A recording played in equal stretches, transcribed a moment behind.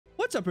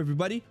What's up,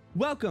 everybody?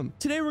 Welcome.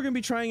 Today we're going to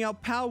be trying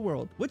out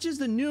Palworld, which is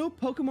the new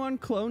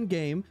Pokemon clone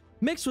game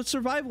mixed with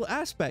survival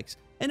aspects.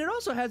 And it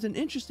also has an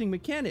interesting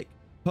mechanic,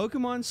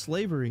 Pokemon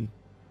slavery.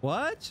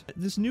 What?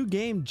 This new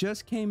game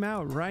just came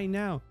out right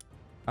now.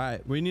 All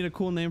right, we need a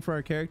cool name for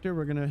our character.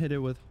 We're going to hit it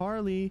with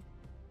Harley.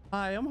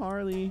 Hi, I'm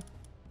Harley.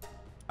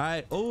 All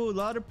right. Oh, a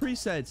lot of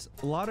presets,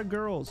 a lot of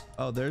girls.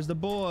 Oh, there's the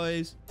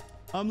boys.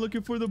 I'm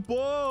looking for the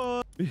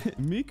boy.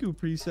 Miku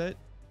preset.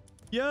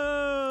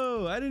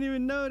 Yo, I didn't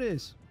even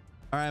notice.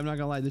 All right, I'm not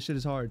gonna lie, this shit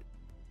is hard.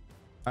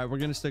 All right, we're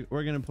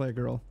gonna play a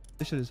girl.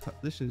 This shit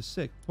is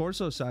sick.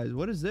 Torso size.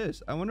 What is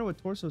this? I wonder what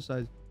torso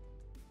size.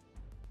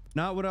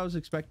 Not what I was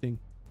expecting.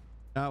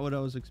 Not what I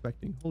was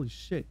expecting. Holy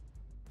shit.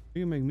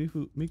 We can make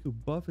Miku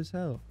buff as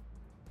hell.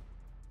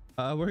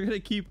 We're gonna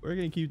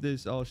keep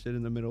this all shit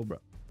in the middle, bro.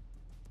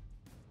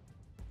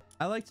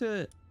 I like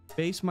to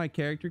base my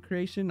character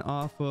creation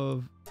off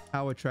of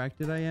how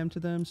attracted I am to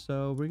them,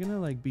 so we're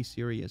gonna like be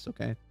serious,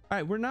 okay? All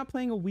right, we're not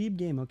playing a weeb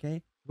game,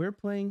 okay? We're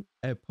playing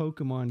a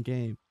Pokemon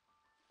game.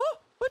 Oh,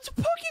 it's a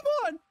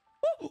Pokemon!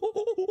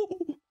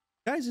 Oh.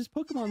 Guys, this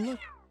Pokemon, look.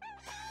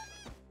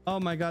 Oh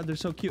my god, they're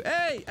so cute.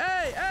 Hey,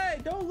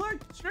 don't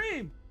look,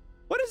 stream.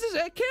 What is this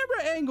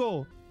camera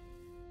angle?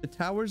 The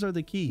towers are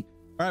the key.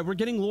 All right, we're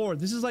getting lore.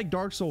 This is like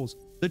Dark Souls.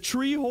 The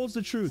tree holds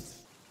the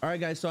truth. All right,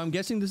 guys, so I'm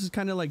guessing this is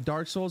kind of like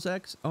Dark Souls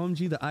X.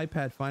 OMG, the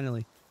iPad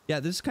finally. Yeah,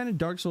 this is kind of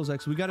Dark Souls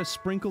X. We got a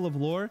sprinkle of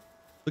lore.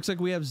 Looks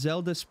like we have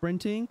Zelda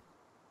sprinting.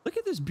 Look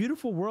at this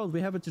beautiful world.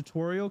 We have a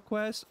tutorial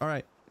quest. All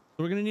right,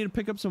 so we're gonna need to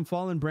pick up some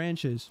fallen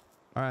branches.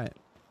 All right,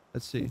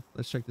 let's see.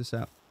 Let's check this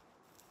out.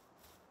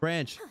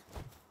 Branch.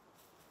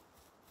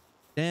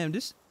 Damn,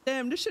 this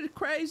shit is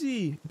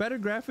crazy. Better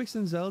graphics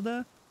than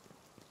Zelda.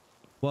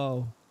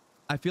 Whoa,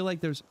 I feel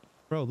like there's,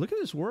 bro, look at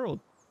this world.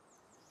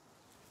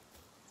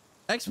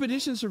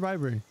 Expedition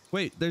Survivor.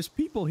 Wait, there's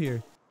people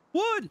here.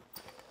 Wood.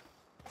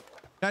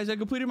 Guys, I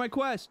completed my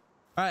quest.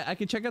 All right, I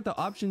can check out the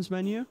options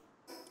menu.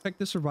 Check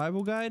the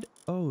survival guide.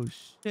 Oh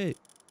shit,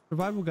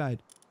 survival guide.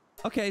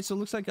 Okay, so it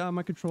looks like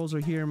my controls are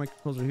here. My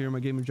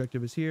game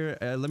objective is here.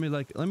 Let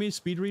me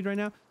speed read right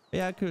now.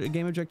 Yeah,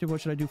 game objective.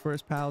 What should I do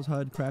first? Pals,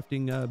 HUD,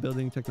 crafting,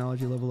 building,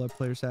 technology, level up,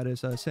 player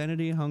status,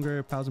 sanity,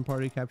 hunger, pals and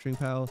party, capturing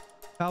pal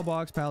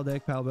box, pal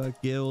deck, pal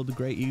book, guild,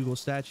 great eagle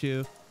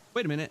statue.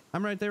 Wait a minute,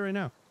 I'm right there right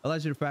now.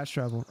 Allows you to fast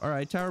travel. All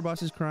right, tower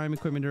bosses, crime,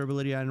 equipment,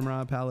 durability, item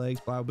rod, pal eggs,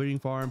 bio breeding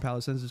farm, pal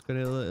senses,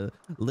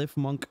 lift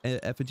monk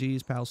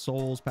effigies, pal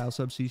souls, pal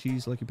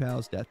subspecies, lucky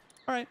pals, death.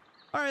 All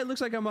right,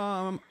 looks like I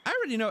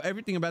already know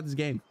everything about this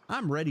game.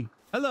 I'm ready.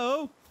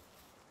 Hello,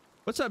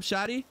 what's up,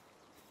 Shotty?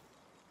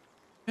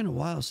 Been a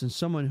while since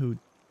someone who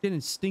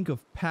didn't stink of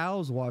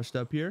pals washed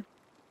up here.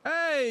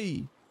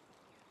 Hey,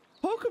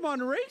 Pokemon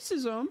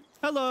racism.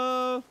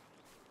 Hello.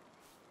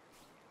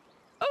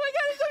 Oh my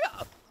god, he's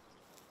like,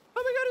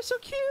 oh my god, it's so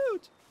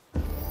cute.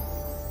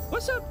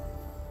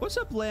 What's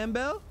up,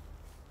 Lambell?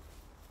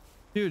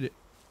 Dude,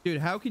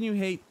 how can you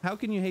hate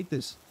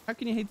this? How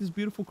can you hate this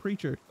beautiful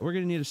creature? We're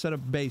gonna need to set up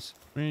base.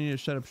 We're gonna need to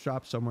set up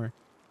shop somewhere.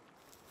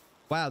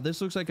 Wow, this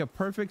looks like a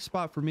perfect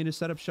spot for me to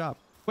set up shop.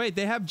 Wait,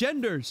 they have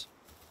genders.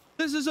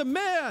 This is a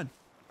man.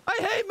 I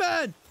hate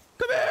men.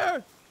 Come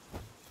here.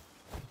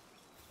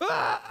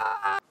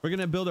 Ah! We're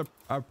gonna build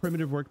our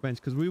primitive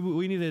workbench because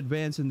we need to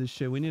advance in this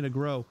shit. We need to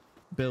grow.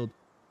 Build.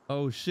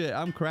 Oh shit,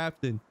 I'm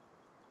crafting.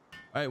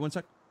 All right, one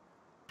sec.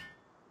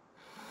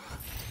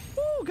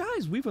 Oh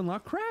guys, we've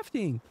unlocked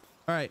crafting.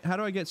 All right, how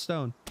do I get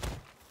stone?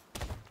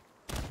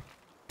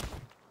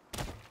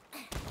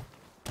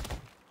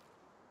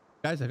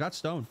 Guys, I got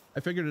stone. I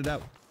figured it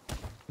out.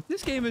 If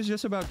this game is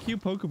just about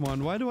cute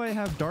Pokemon, why do I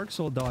have Dark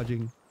Soul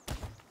dodging?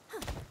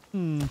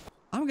 I'm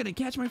gonna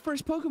catch my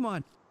first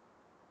Pokemon.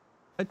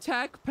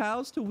 Attack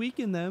pals to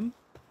weaken them.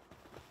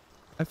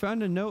 I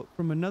found a note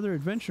from another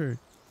adventurer.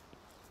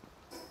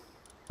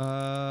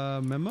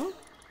 Memo?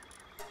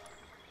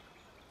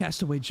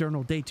 Castaway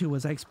journal day 2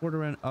 as I explored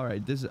around. All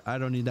right, I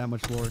don't need that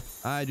much lore.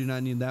 I do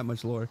not need that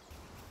much lore.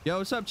 Yo,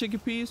 what's up,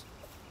 chickpeas?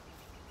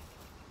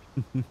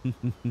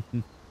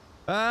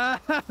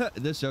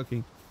 Just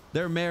joking.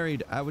 They're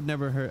married. I would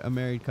never hurt a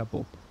married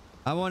couple.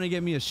 I want to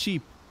get me a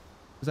sheep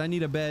because I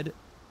need a bed.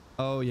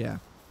 Oh yeah.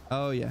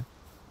 Oh yeah.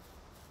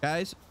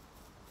 Guys,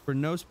 for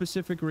no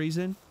specific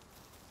reason.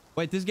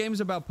 Wait, this game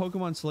is about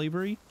Pokemon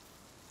slavery.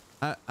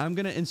 I'm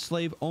gonna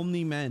enslave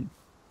only men.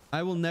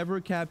 I will never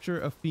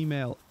capture a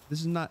female.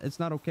 It's not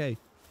okay.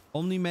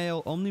 Only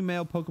male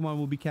Pokemon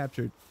will be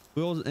captured.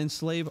 We will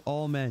enslave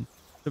all men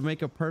to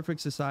make a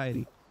perfect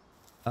society.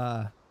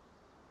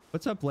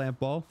 What's up, lamp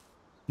ball?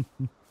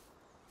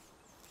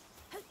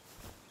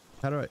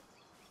 How do I?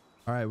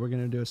 All right, we're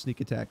gonna do a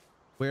sneak attack.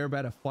 We're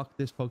about to fuck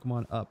this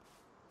Pokemon up.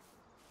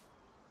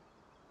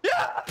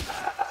 Yeah!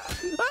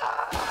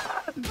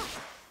 Ah!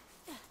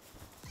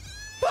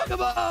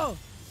 Pokeball!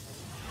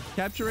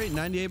 Capture rate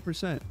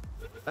 98%.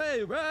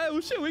 Hey, oh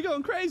shit, we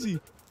going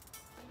crazy.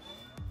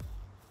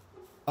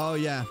 Oh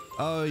yeah,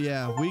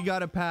 we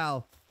got a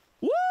pal.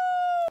 Woo!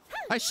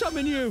 I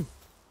summon you.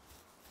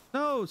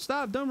 No,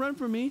 stop! Don't run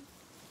from me.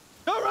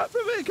 Don't run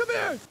from me! Come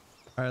here!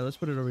 All right, let's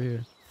put it over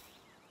here.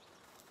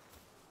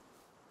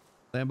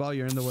 Landball,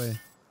 you're in the way.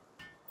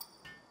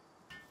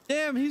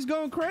 Damn, he's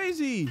going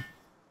crazy.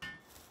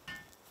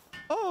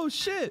 Oh,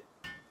 shit.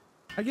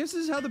 I guess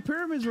this is how the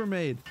pyramids were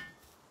made.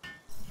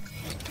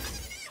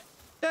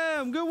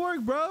 Damn, good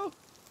work, bro.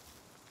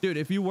 Dude,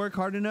 if you work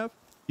hard enough,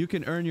 you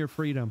can earn your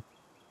freedom.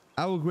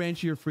 I will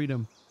grant you your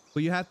freedom,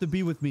 but you have to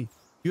be with me.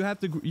 You have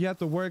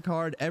to work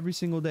hard every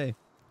single day.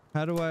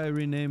 How do I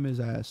rename his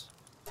ass?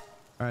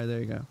 All right, there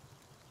you go. All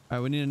right,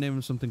 we need to name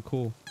him something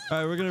cool. All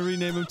right, we're gonna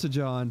rename him to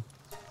John.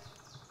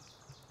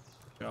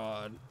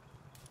 John.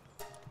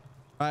 All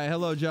right,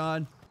 hello,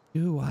 John.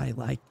 Do I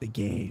like the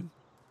game?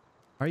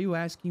 Are you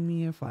asking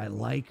me if I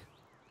like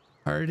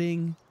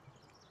hurting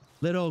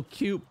little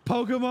cute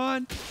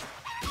Pokemon?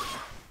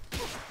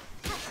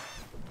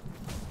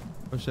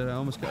 Oh shit, I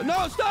almost got—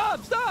 No,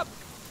 stop! Stop!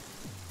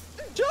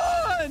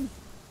 John!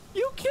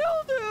 You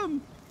killed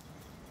him!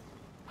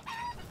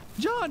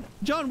 John,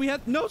 we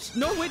have no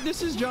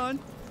witnesses, John.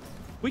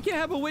 We can't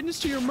have a witness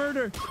to your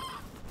murder.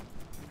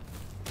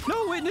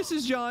 No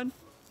witnesses, John.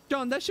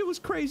 John, that shit was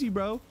crazy,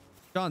 bro.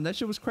 John, that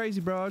shit was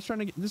crazy, bro. I was trying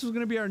to get— this was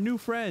gonna be our new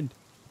friend.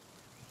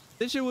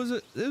 This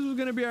was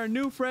gonna be our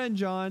new friend,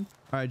 John.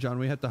 All right, John,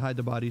 we have to hide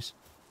the bodies.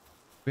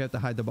 We have to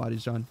hide the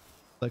bodies, John.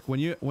 Like when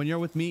you're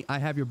with me, I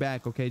have your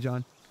back, okay,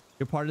 John?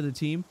 You're part of the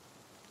team.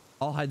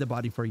 I'll hide the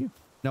body for you.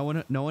 No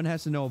one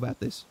has to know about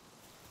this.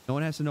 No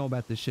one has to know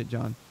about this shit,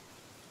 John.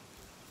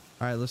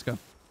 All right, let's go.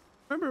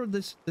 Remember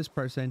this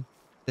person,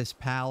 this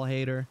pal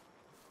hater.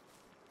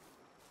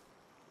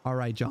 All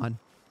right, John.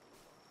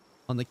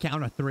 On the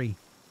count of 3.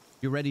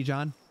 You ready,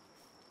 John?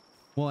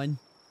 1,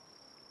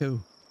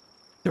 2,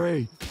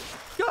 3.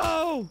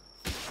 Go!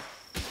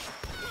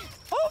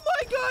 Oh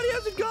my God, he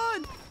has a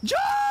gun!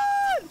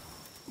 John!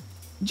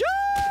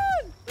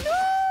 John!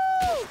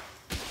 No!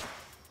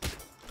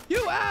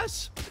 You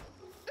ass!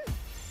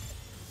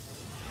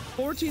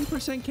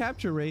 14%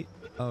 capture rate.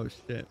 Oh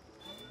shit.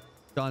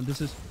 John,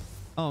 this is—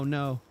 oh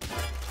no.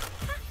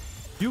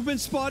 You've been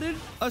spotted.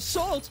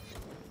 Assault.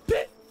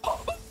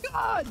 Oh my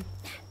God.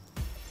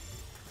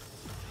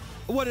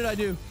 What did I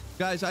do?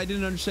 Guys, I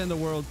didn't understand the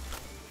world.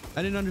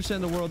 I didn't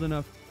understand the world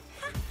enough.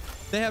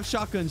 They have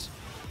shotguns.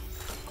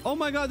 Oh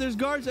my God, there's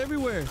guards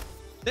everywhere.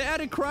 They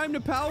added crime to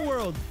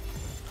Palworld.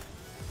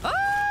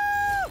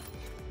 Ah!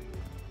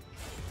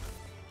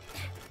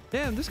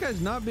 Damn, this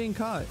guy's not being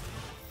caught.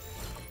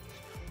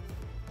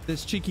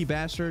 This cheeky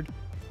bastard.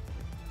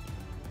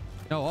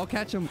 No, I'll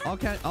catch him.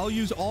 I'll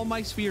use all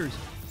my spheres.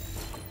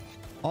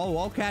 Oh,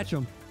 I'll catch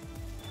him.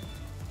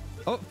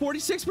 Oh,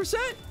 46%?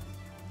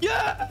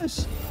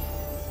 Yes!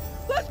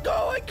 Let's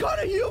go! I caught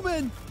a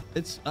human!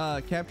 It's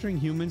capturing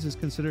humans is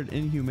considered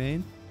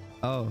inhumane.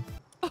 Oh.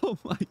 Oh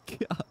my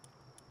God.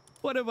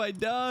 What have I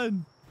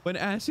done? When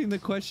asking the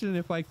question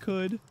if I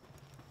could,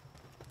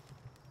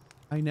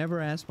 I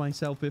never asked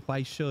myself if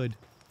I should.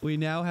 We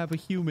now have a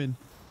human.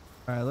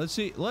 All right,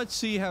 let's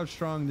see how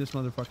strong this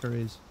motherfucker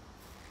is.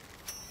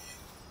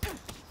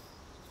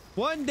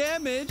 1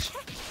 damage.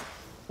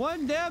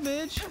 1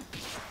 damage. All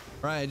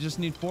right, I just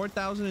need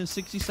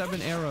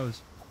 4,067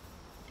 arrows.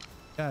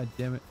 God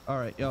damn it. All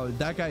right, yo,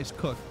 that guy's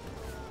cooked.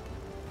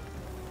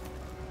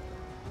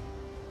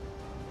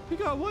 He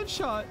got 1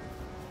 shot.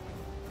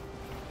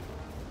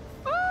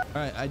 Ah!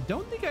 All right, I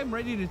don't think I'm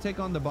ready to take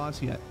on the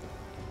boss yet.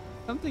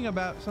 Something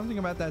about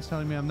that's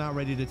telling me I'm not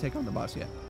ready to take on the boss yet.